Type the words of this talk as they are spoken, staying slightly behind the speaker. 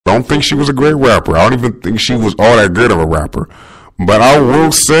don't think she was a great rapper. I don't even think she was all that good of a rapper. But I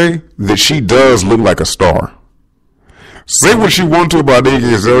will say that she does look like a star. Say what you want to about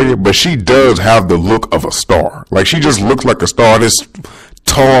Iggy Azalea, but she does have the look of a star. Like, she just looks like a star. This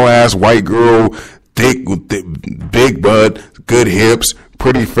tall ass white girl, thick, with big butt, good hips,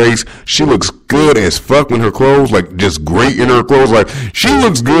 pretty face. She looks good as fuck in her clothes, like just great in her clothes. Like, she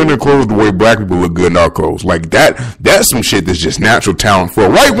looks good in her clothes the way black people look good in our clothes. Like, that's some shit that's just natural talent. For a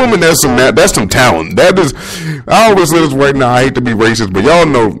white woman, that's some talent. That is, I always say this right now, I hate to be racist, but y'all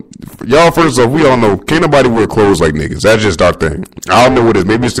know, first off, we all know, can't nobody wear clothes like niggas. That's just our thing. I don't know what it is.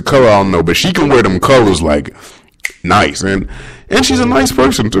 Maybe it's the color, I don't know, but she can wear them colors like nice, and she's a nice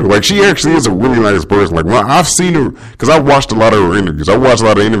person too. Like, she actually is a really nice person. Like, when I've seen her, because I watched a lot of her interviews. I watched a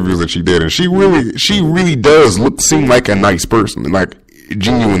lot of interviews that she did, and she really does seem like a nice person, and like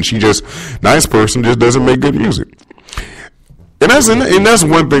genuine. She just nice person, just doesn't make good music. And that's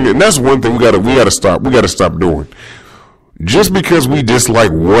one thing. And that's one thing we gotta stop doing. Just because we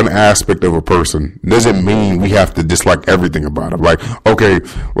dislike one aspect of a person doesn't mean we have to dislike everything about them. Like, okay,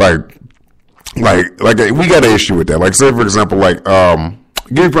 like we got an issue with that. Like, say for example, like,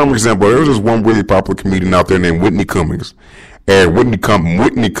 give you a prime example. There was this one really popular comedian out there named Whitney Cummings. And Whitney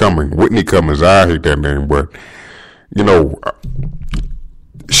Cummings, I hate that name, but, you know,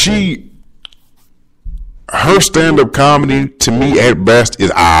 her stand-up comedy, to me, at best, is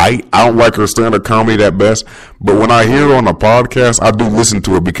I don't like her stand-up comedy at best, but when I hear her on a podcast, I do listen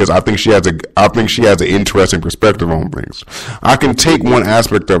to her because I think she has an interesting perspective on things. I can take one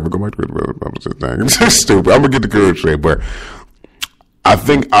aspect of it. Go back to the thing. It's stupid. I'm gonna get the courage straight, but I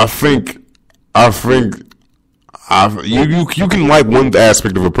think you can like one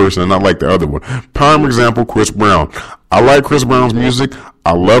aspect of a person and not like the other one. Prime example, Chris Brown. I like Chris Brown's music.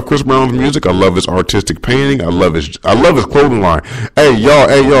 I love Chris Brown's music. I love his artistic painting. I love his clothing line. Hey y'all,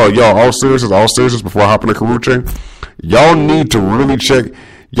 all seriousness, before I hop into Karuche, y'all need to really check.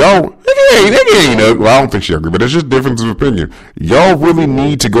 Y'all, nigga ain't ugly. Well, I don't think she ugly, but it's just difference of opinion. Y'all really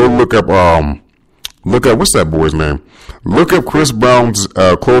need to go look up, what's that boy's name? Look up Chris Brown's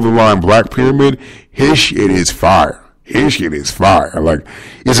clothing line, Black Pyramid. His shit is fire. Like,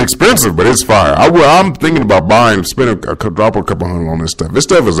 it's expensive, but it's fire. I'm thinking about spending a couple $100 on this stuff. This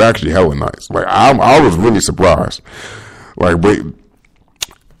stuff is actually hella nice. Like, I was really surprised. Like, but what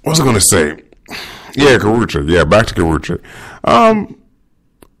was I gonna say? Yeah, Karuche. Yeah, back to Karuche.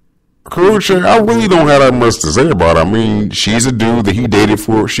 Karuche, I really don't have that much to say about her. I mean, she's a girl that he dated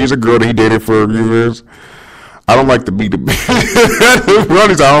for a few years. I don't like the B2B.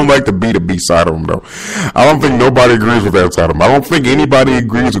 I don't like the B2B side of him, though. I don't think nobody agrees with that side of him. I don't think anybody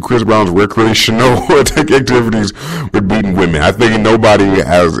agrees with Chris Brown's recreational activities with beating women. I think nobody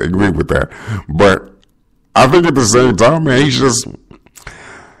has agreed with that. But I think at the same time, man, here's the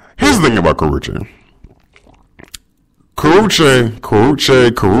thing about Karuche. Karuche,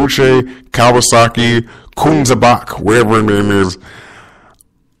 Kawasaki, Kunzabak, whatever her name is.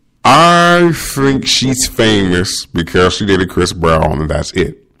 I think she's famous because she dated Chris Brown, and that's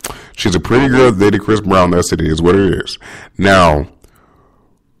it. She's a pretty girl that dated Chris Brown. That's it. It is what it is. Now,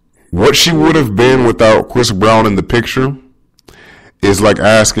 what she would have been without Chris Brown in the picture is like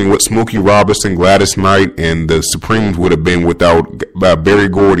asking what Smokey Robinson, Gladys Knight, and the Supremes would have been without Berry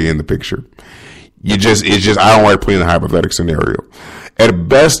Gordy in the picture. I don't like playing a hypothetical scenario. At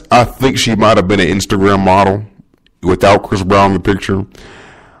best, I think she might have been an Instagram model without Chris Brown in the picture.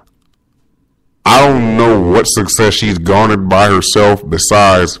 I don't know what success she's garnered by herself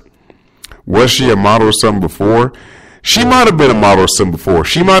besides, was she a model or something before? She might have been a model or something before.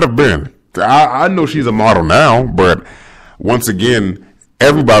 She might have been. I know she's a model now, but once again,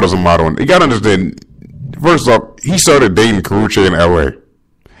 everybody's a model. You gotta understand, first off, he started dating Karuche in LA.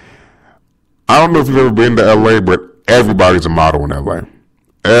 I don't know if you've ever been to LA, but everybody's a model in LA.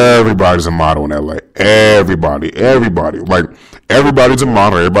 Everybody's a model in LA. Everybody. Like, everybody's a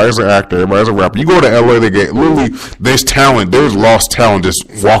model. Everybody's an actor. Everybody's a rapper. You go to LA, there's talent. There's lost talent just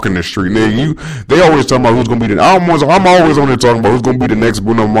walking the street. They always talking about who's going to be I'm always on there talking about who's going to be the next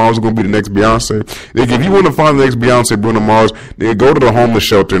Bruno Mars, who's going to be the next Beyonce. If you want to find the next Beyonce, Bruno Mars, they go to the homeless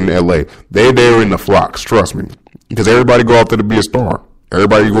shelter in LA. They're there in the flocks. Trust me. Because everybody go out there to be a star.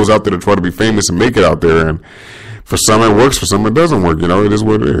 Everybody goes out there to try to be famous and make it out there, and for some it works, for some it doesn't work. You know, it is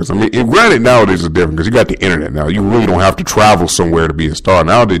what it is. I mean, granted, nowadays it's different because you got the internet now. You really don't have to travel somewhere to be a star.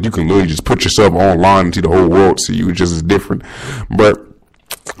 Nowadays you can literally just put yourself online and see the whole world see you. It's just as different. But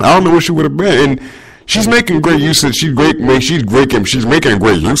I don't know what she would have been. And she's making great use of it. She's making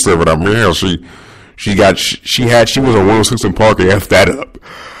great use of it. I mean, hell, she was a 106 in Park and F that up.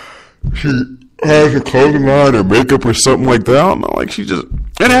 has a clothing line or makeup or something like that. I don't know. Like,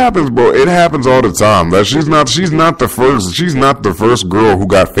 it happens, bro. It happens all the time. That she's not the first girl who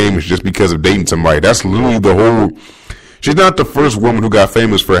got famous just because of dating somebody. That's literally she's not the first woman who got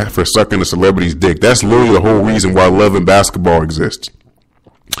famous for sucking a celebrity's dick. That's literally the whole reason why Love and Basketball exists.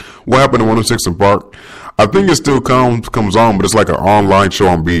 What happened to 106 in Park? I think it still comes on, but it's like an online show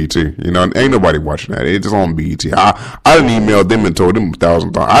on BET. You know, ain't nobody watching that. It's just on BET. I didn't email them and told them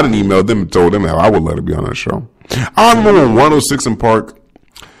 1,000 times. I didn't email them and told them that I would let it be on that show. I remember when 106 in Park,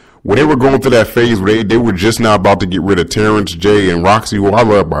 when they were going through that phase where they were just now about to get rid of Terrence J and Roxy, who I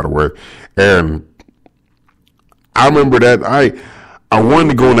love, by the way. And I remember that I wanted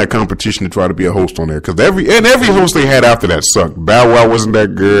to go in that competition to try to be a host on there, because every host they had after that sucked. Bow Wow wasn't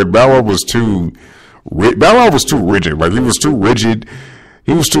that good. Bow Wow was too rigid. Like, he was too rigid.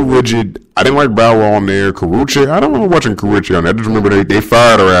 I didn't like Bow Wow on there. Karrueche, I don't remember watching Karrueche on there. I just remember they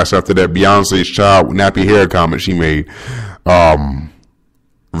fired her ass after that Beyonce's Child nappy hair comment she made.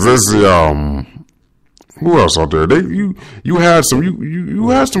 Who else out there? You had some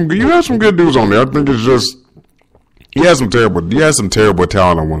good dudes on there. I think it's just, he has some terrible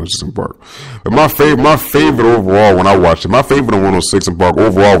talent on 106 in Park. But my favorite overall when I watched it, my favorite on 106 in Park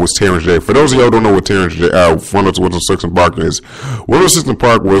overall was Terrence J. For those of y'all who don't know what Terrence J, 106 in Park is, 106 in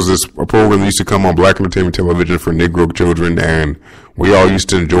Park was a program that used to come on Black Entertainment Television for Negro children, and we all used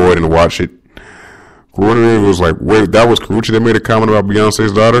to enjoy it and watch it. Karrueche was like, wait, that was Karrueche that made a comment about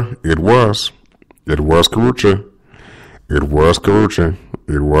Beyonce's daughter? It was Karrueche.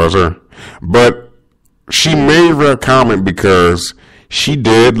 It was her. But she made that comment because she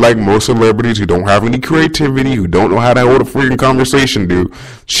did, like most celebrities who don't have any creativity, who don't know how to hold a freaking conversation do,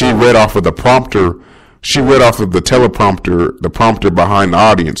 she read off of the prompter. She read off of the teleprompter, the prompter behind the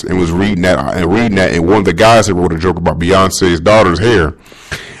audience, and was reading that. And one of the guys that wrote a joke about Beyonce's daughter's hair.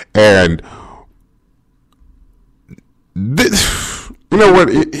 And you know what?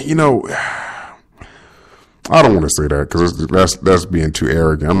 I don't want to say that because that's being too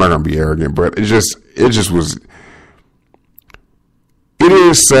arrogant. I'm not going to be arrogant, but it just was. It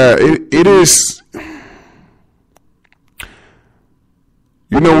is sad. It is.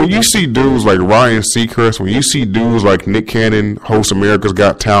 You know, when you see dudes like Ryan Seacrest, when you see dudes like Nick Cannon host America's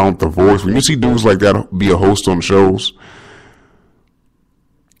Got Talent, The Voice, when you see dudes like that be a host on shows,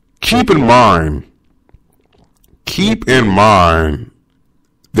 keep in mind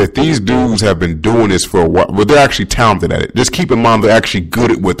that these dudes have been doing this for a while. Well, they're actually talented at it. Just keep in mind they're actually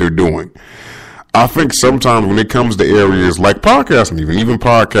good at what they're doing. I think sometimes when it comes to areas like podcasting, even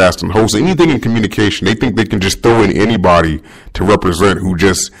podcasting, hosting, anything in communication, they think they can just throw in anybody to represent who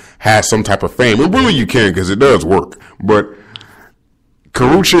just has some type of fame. And really you can, because it does work. But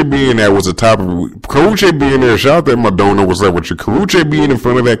Karrueche being there was the top of it. Karrueche being there, shout out to Madonna, what's up with you? Karrueche being in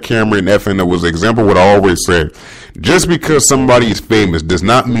front of that camera and effing, was an example of what I always said. Just because somebody is famous does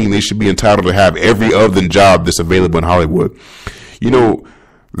not mean they should be entitled to have every other job that's available in Hollywood. You know,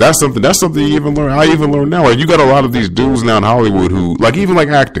 that's something you even learn. I even learn now. Like, you got a lot of these dudes now in Hollywood who, like, even like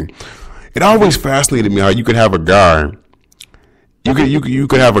acting. It always fascinated me how you could have a guy. You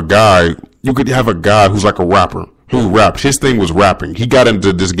could have a guy who's like a rapper who raps. His thing was rapping. He got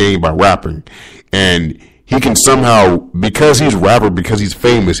into this game by rapping, and he can somehow, because he's a rapper, because he's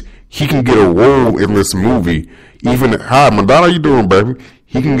famous, he can get a role in this movie. Even, hi, Madonna, how you doing, baby?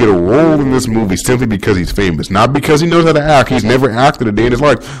 He can get a role in this movie simply because he's famous, not because he knows how to act. He's never acted a day in his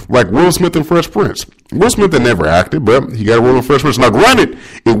life, like Will Smith in Fresh Prince. Will Smith had never acted, but he got a role in Fresh Prince. Now, granted,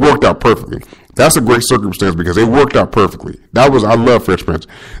 it worked out perfectly. That's a great circumstance because it worked out perfectly. I love Fresh Prince.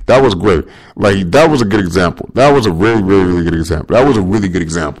 That was great. Like, that was a good example. That was a really, really, really good example. That was a really good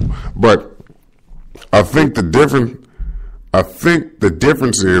example. But I think the difference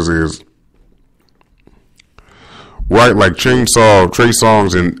is right, like Trey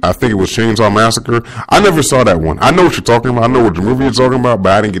Songz, and I think it was Chainsaw Massacre. I never saw that one. I know what you're talking about. I know what the movie you're talking about,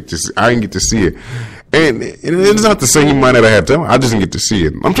 but I didn't get to see it. And it's not to say he might not have had talent. I just didn't get to see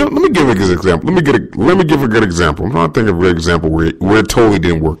it. Let me give a good example. Let me give a good example. I'm trying to think of a good example where it totally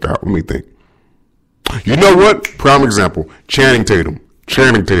didn't work out. Let me think. You know what? Prime example. Channing Tatum is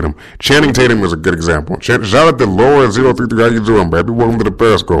a good example. Shout out to Laura033. How you doing, baby? Welcome to the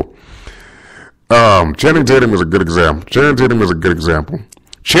Periscope. Channing Tatum is a good example.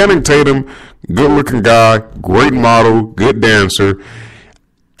 Channing Tatum, good looking guy, great model, good dancer,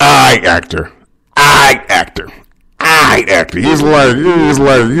 eye actor. He's like,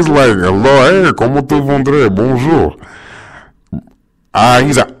 hello, como tu vendré, bonjour.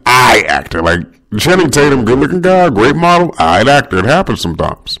 He's an eye actor. Like, Channing Tatum, good looking guy, great model, eye actor. It happens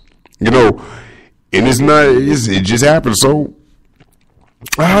sometimes, you know, and it just happens. So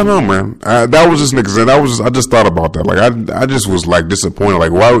I don't know, man. That was just an example. I just thought about that. Like, I just was like disappointed.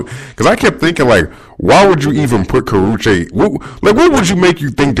 Like, why? Because I kept thinking, like, why would you even put Karrueche? What would you make you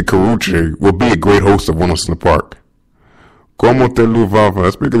think that Karrueche would be a great host of Once in the Park? Como te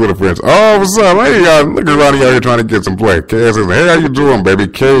luva? Speak a little French. Oh, what's up? Hey, y'all. Look at Ronnie out here trying to get some play. KX says, hey, how you doing, baby?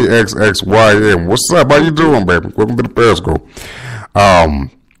 KXXYM. What's up? How you doing, baby? Welcome to the Periscope.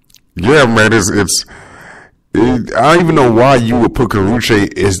 Yeah, man. I don't even know why you would put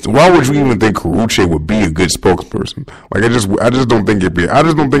Karrueche. Why would you even think Karrueche would be a good spokesperson? Like, I just don't think it'd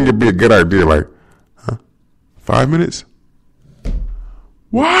be a good idea. Like, huh? 5 minutes?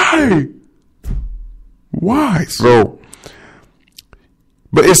 Why? So,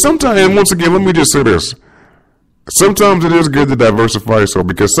 but it's sometimes, and once again, let me just say this. Sometimes it is good to diversify yourself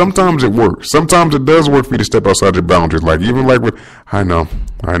because sometimes it works. Sometimes it does work for you to step outside your boundaries. Like, even like with, I know.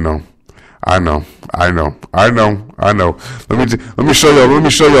 Let me show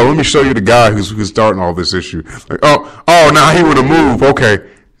you the guy who's starting all this issue. Like, oh, now he want to move. Okay,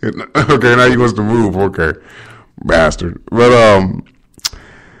 now he wants to move. Okay, bastard. But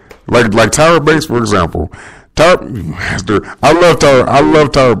like Tyra Banks, for example. I love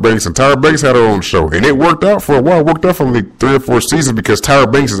Tyra Banks, and Tyra Banks had her own show, and it worked out for a while. It worked out for like 3 or 4 seasons because Tyra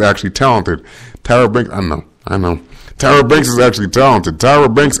Banks is actually talented. Tyra Banks, I know. Tyra Banks is actually talented.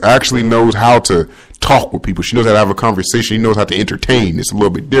 Tyra Banks actually knows how to talk with people. She knows how to have a conversation. She knows how to entertain. It's a little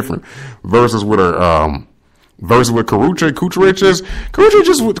bit different versus with her, versus with Karrueche. Karrueche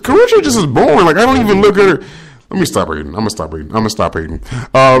just is boring. Like, I don't even look at her. Let me stop reading. I'm gonna stop reading.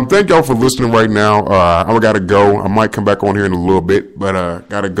 Thank y'all for listening right now. I gotta go. I might come back on here in a little bit, but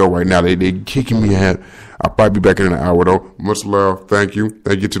gotta go right now. They kicking me out. I'll probably be back in an hour though. Much love. Thank you.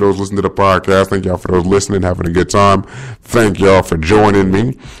 Thank you to those listening to the podcast. Thank y'all for those listening, having a good time. Thank y'all for joining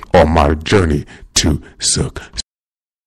me on my journey to success.